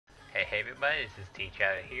Hey everybody, this is Teach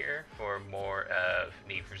out here for more of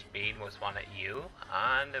Need for Speed Most Wanted U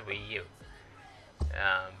on the Wii U.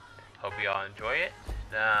 Hope you all enjoy it.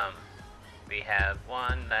 We have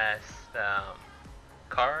one last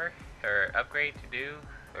car or upgrade to do,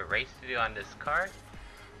 or race to do on this car.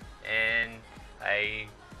 And I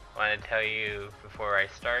want to tell you before I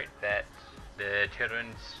start that the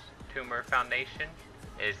Children's Tumor Foundation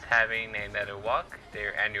is having another walk,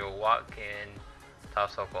 their annual walk in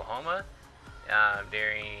Tulsa, Oklahoma,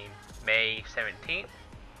 during May 17th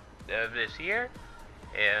of this year.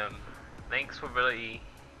 Links will be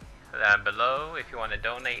below if you want to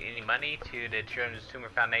donate any money to the Children's Tumor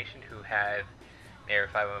Foundation who have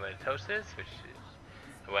myelofibromatoses, which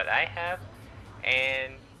is what I have,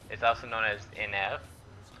 and it's also known as NF.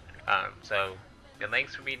 So the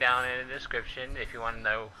links will be down in the description if you want to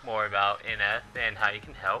know more about NF and how you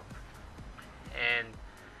can help. And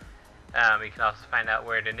you can also find out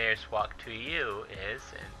where the nearest walk to you is.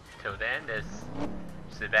 And until then, just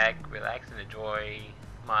sit back, relax, and enjoy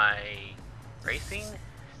my racing,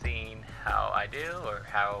 seeing how I do or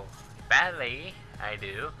how badly I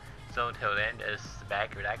do. So until then, just sit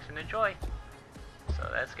back, relax, and enjoy. So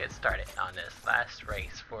let's get started on this last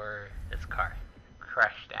race for this car.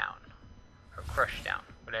 Crash down. Or crush down.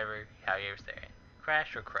 Whatever, how you ever say it.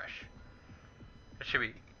 Crash or crush. It should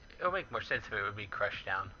be, it'll make more sense if it would be crush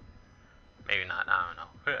down. Maybe not, I don't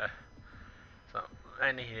know. So,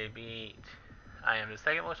 I need to beat, I am the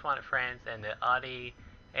second most wanted friends in the Audi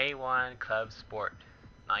A1 Club Sport.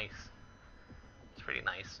 Nice. It's pretty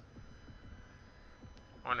nice.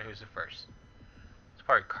 I wonder who's the first. It's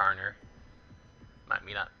probably Carner. Might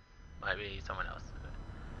be someone else.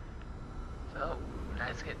 So,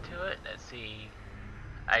 let's get to it. Let's see.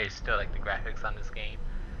 I still like the graphics on this game.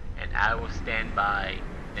 And I will stand by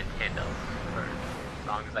Nintendo for as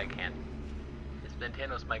long as I can.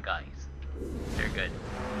 Nintendo's my guys. They're good.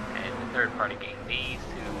 And the third party game needs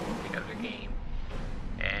to pick up their game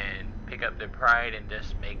and pick up their pride and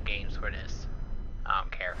just make games for this. I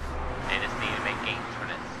don't care. They just need to make games for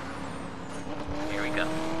this. Here we go.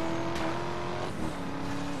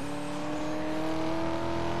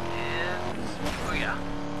 And oh yeah.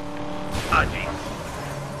 Oh jeez.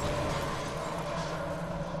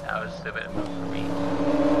 That was a stupid move for me.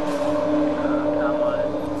 Come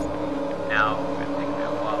on. Now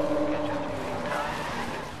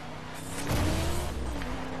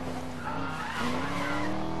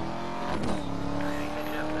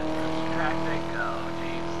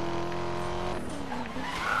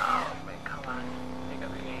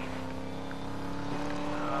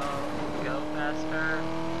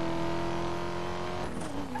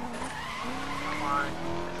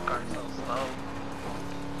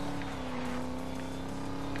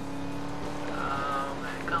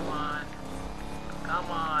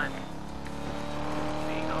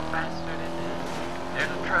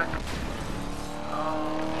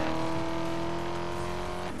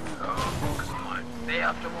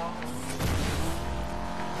off the wall.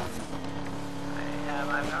 I have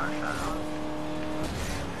my power shot on.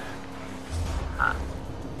 Huh.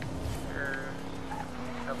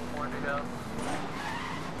 A couple more to go.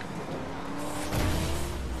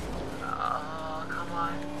 Oh, come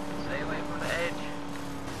on. Stay away from the edge.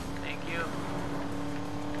 Thank you.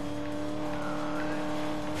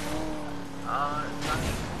 Oh, it's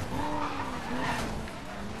sunny.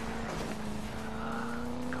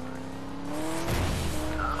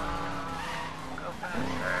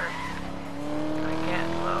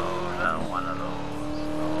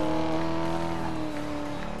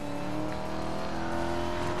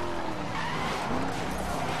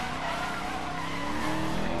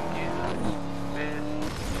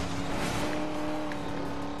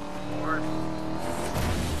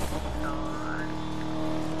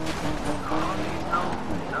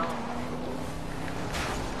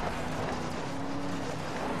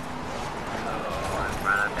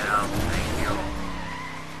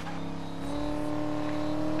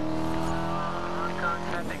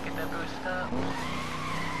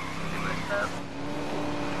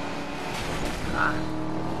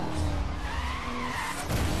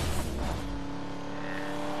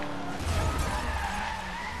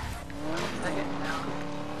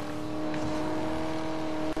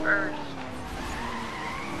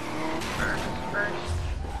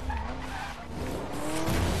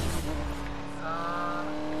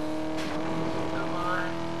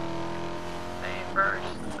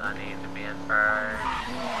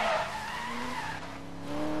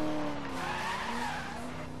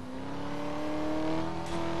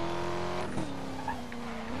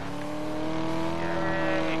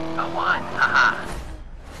 Come on, haha.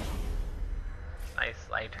 Nice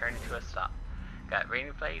light turn into a stop. Got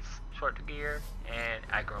rating plates, short to gear, and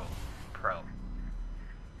aggro pro.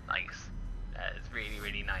 Nice. That is really,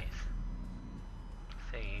 really nice.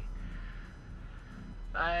 Let's see.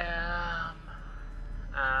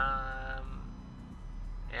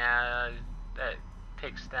 Yeah, that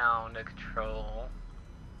takes down the control.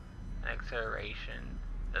 Acceleration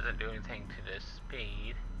doesn't do anything to the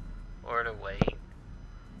speed or the weight.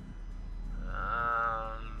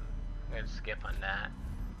 I'm gonna skip on that.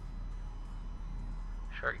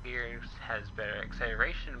 Short gears has better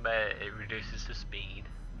acceleration, but it reduces the speed.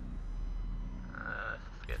 Let's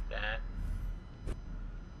skip that.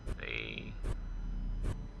 The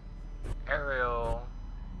aerial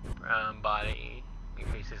body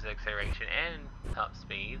increases acceleration and top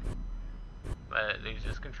speed, but it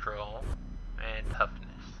loses control and toughness.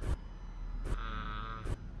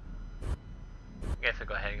 I guess I'll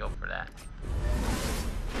go ahead and go for that.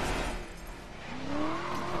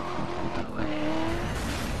 Go ahead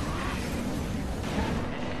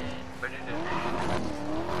and put it in there.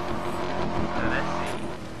 So let's see.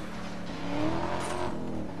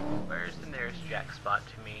 Where's the nearest jack spot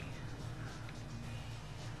to me?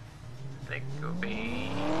 I think it'll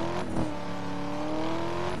be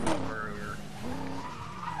over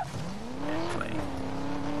this way.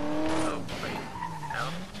 Oh, wait. No,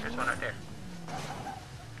 there's one right there.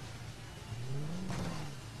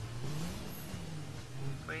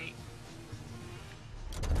 Sweet.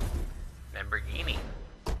 Lamborghini.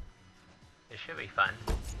 This should be fun.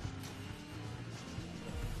 Let's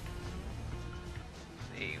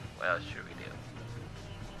see, what else should we do?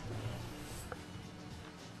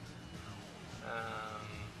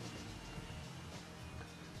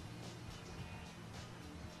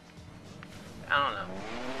 I don't know.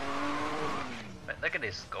 But look at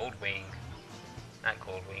this gold wing. Not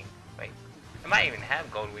gold wing. Wait. It might even have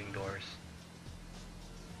gold wing doors.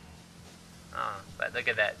 Oh, but look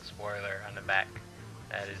at that spoiler on the back.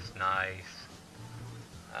 That is nice.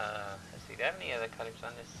 Let's see, do I have any other colors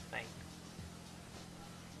on this thing?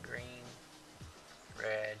 Green,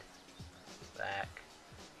 red, black,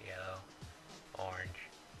 yellow, orange,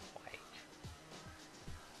 white.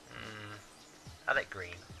 I like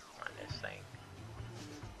green on this thing.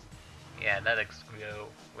 Yeah, that looks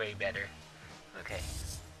way better. Okay.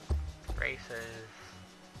 Races,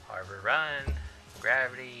 Harbor Run,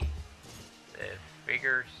 Gravity, the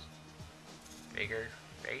Vigor,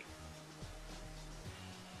 right?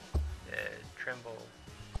 The Trimble,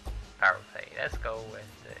 Power Play. Let's go with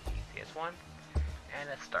the easiest one, and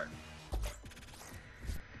let's start.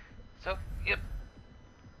 So, yep.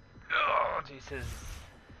 Oh, Jesus.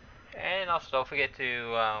 And also don't forget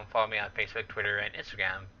to follow me on Facebook, Twitter, and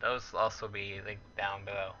Instagram. Those will also be linked down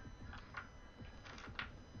below.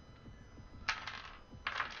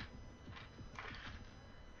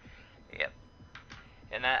 Yep.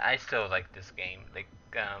 And I still like this game. Like,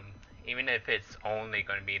 even if it's only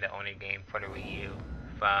going to be the only game for the Wii U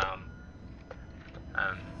from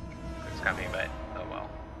this company, but oh well.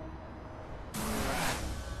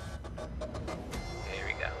 There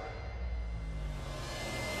we go.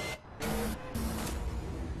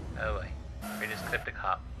 Oh boy, we just clipped a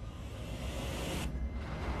cop.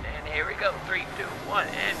 And here we go, 3, 2, 1,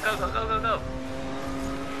 and go, go, go, go, go!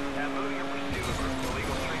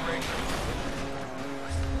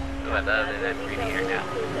 Ooh, I love that that's prettier now.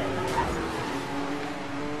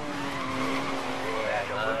 I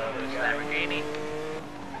love this Lamborghini.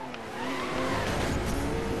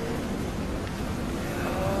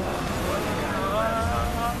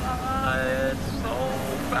 It's so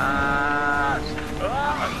fast!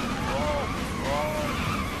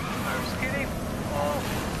 I'm just kidding. Oh,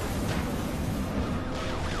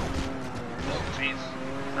 jeez.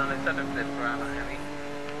 Sounds like such a flip around behind me.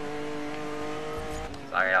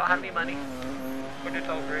 Sorry, I don't have any money for the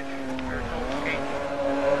toll bridge or toll gate.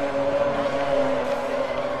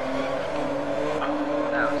 Oh,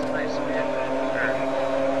 that was a nice spin.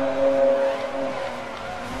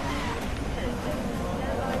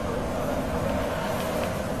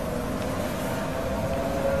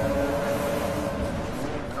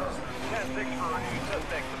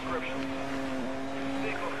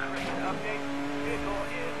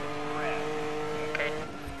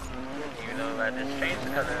 This train's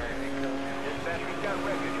coming. Dispatch, we've got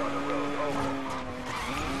wreckage on the road. Over.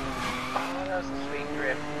 Oh, that was a sweet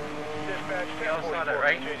drift. Dispatch, We all saw that,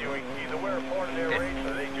 right? continuing. He's aware of part of their race,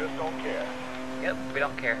 so they just don't care. Yep, we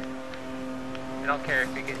don't care. We don't care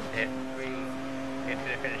if we get hit. We get to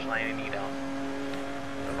the finish line and you don't.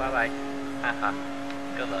 So bye bye. Haha.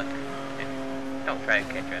 Good luck. And don't try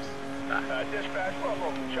to catch us. Dispatch, run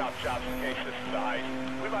local chop shops in case this is a heist.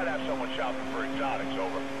 We might have someone shopping for exotics,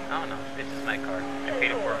 over. Oh no, this is my car. I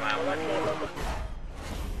paid it for a mile.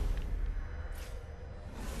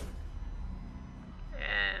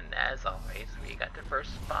 And as always, we got the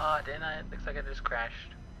first spot, and it looks like I just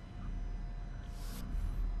crashed.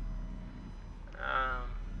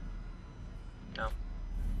 No.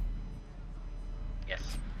 Yes.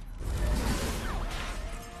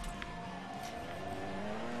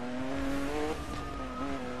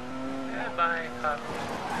 Goodbye, cop.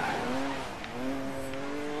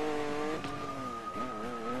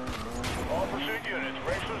 All pursuit units,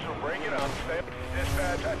 racers are breaking up.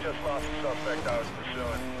 Dispatch, I just lost the suspect I was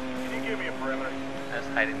pursuing. Can you give me a perimeter? Let's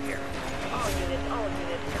hide in here. All units,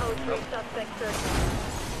 code 3 suspect search.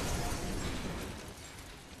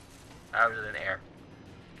 I was in the air.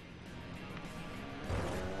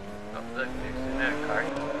 Oh, look, there's another car.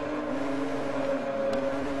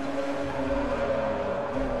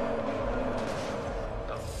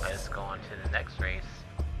 So, let's go on to the next race.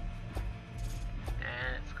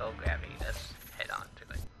 And let's go gravity. Let's head on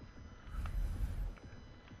to it.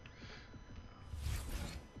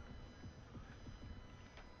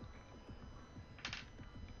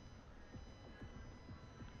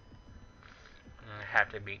 Have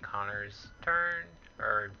to beat Connor's turn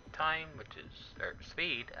or time, which is their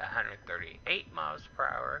speed, 138 miles per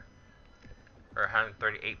hour, or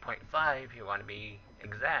 138.5 if you want to be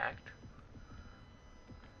exact.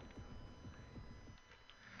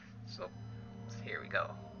 So here we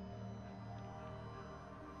go.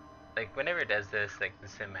 Like whenever it does this, like the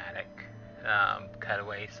cinematic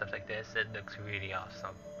cutaway stuff like this, it looks really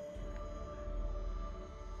awesome.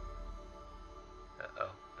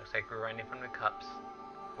 Uh-oh. Looks like we're running from the cops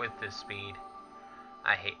with this speed.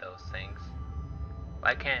 I hate those things.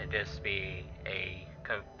 Why can't it just be a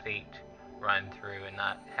complete run through and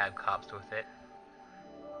not have cops with it?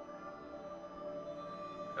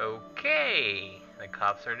 Okay, the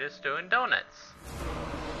cops are just doing donuts.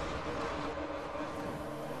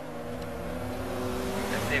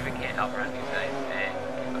 Let's see if we can't outrun these guys and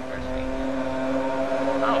keep up our speed.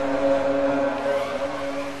 Oh!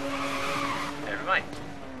 Never mind.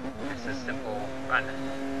 It's a simple run.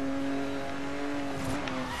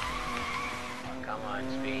 Come on,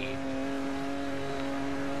 speed.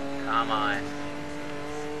 Come on.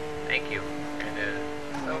 Thank you. And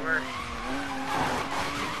it's over.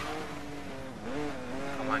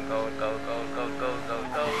 Come on, go, go, go, go, go, go,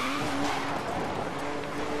 go.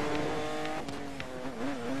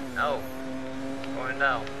 No. Going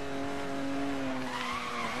down.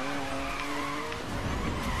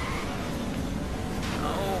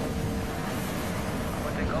 Oh. I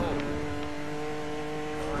want the gold.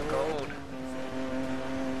 I want gold.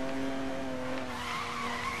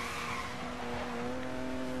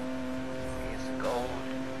 Here's the gold.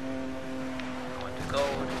 I want the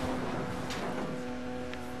gold.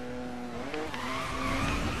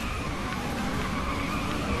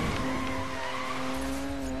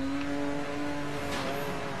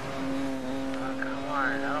 Oh, come on.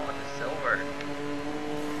 I don't want the silver.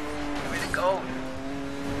 Give me the gold.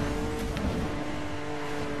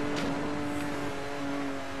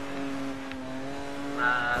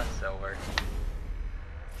 Silver.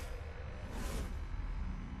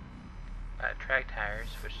 Track tires,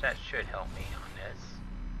 which that should help me on this.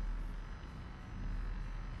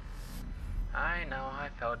 I know I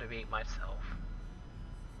failed to beat myself.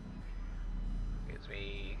 Gives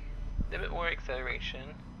me a little bit more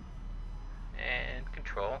acceleration and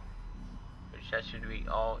control, which that should be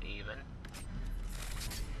all even.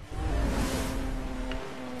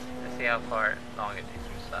 Let's see how far long it takes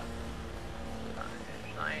me to stop.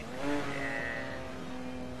 Line, and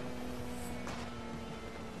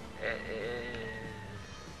it is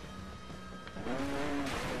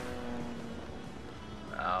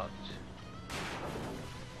about a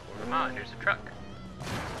quarter mile. There's a truck.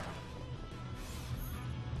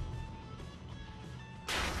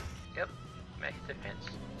 Yep, makes the fence.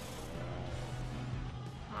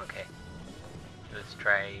 Okay, let's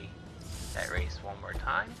try that race one more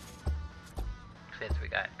time. Since we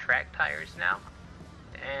got track tires now.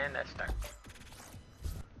 And let's start.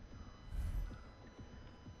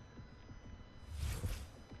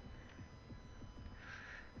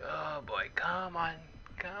 Oh boy, come on,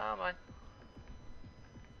 come on.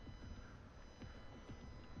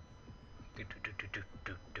 Do do do do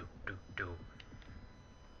do do do do.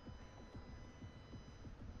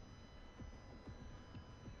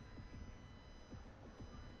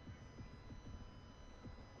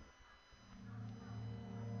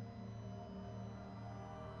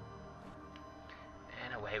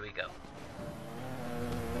 And away we go.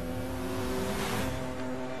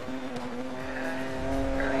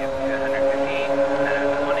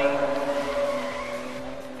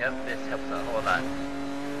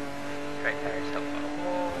 tires help a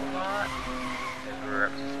whole lot. Because we're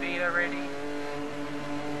up to speed already.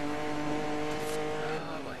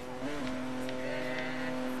 Oh boy.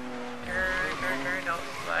 And turn, don't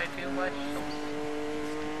slide too much.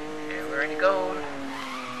 And we're in gold.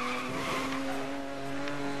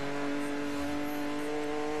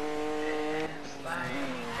 And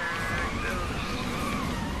slide, turn, boost.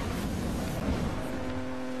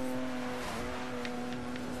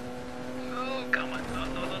 Oh, come on.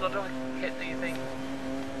 No, don't hit anything.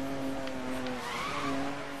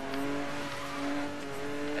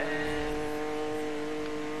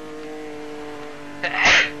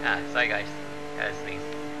 Sorry guys. As these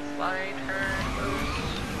slide, turn,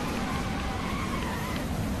 boost.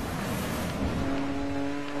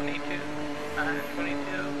 22. 122.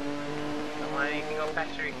 Come on, you can go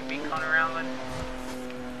faster. You can beat Connor around.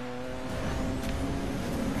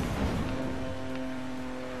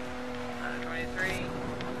 123.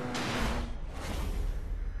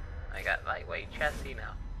 I got lightweight chassis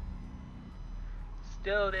now.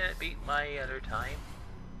 Still didn't beat my other time.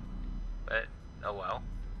 But, oh well.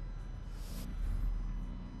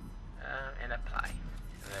 And apply.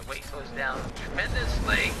 And the weight goes down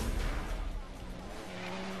tremendously.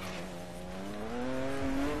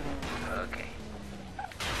 Okay.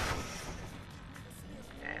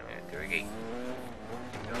 And we went through a gate.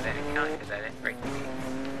 So that didn't count because I didn't break the gate.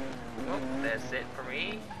 Well, that's it for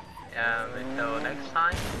me. Until next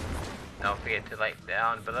time, don't forget to like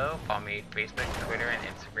down below. Follow me on Facebook, Twitter, and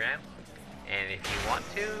Instagram. And if you want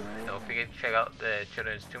to, don't forget to check out the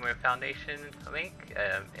Children's Tumor Foundation link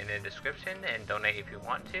in the description and donate if you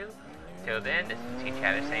want to. Till then, this is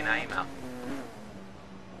T-Chatter saying I am out.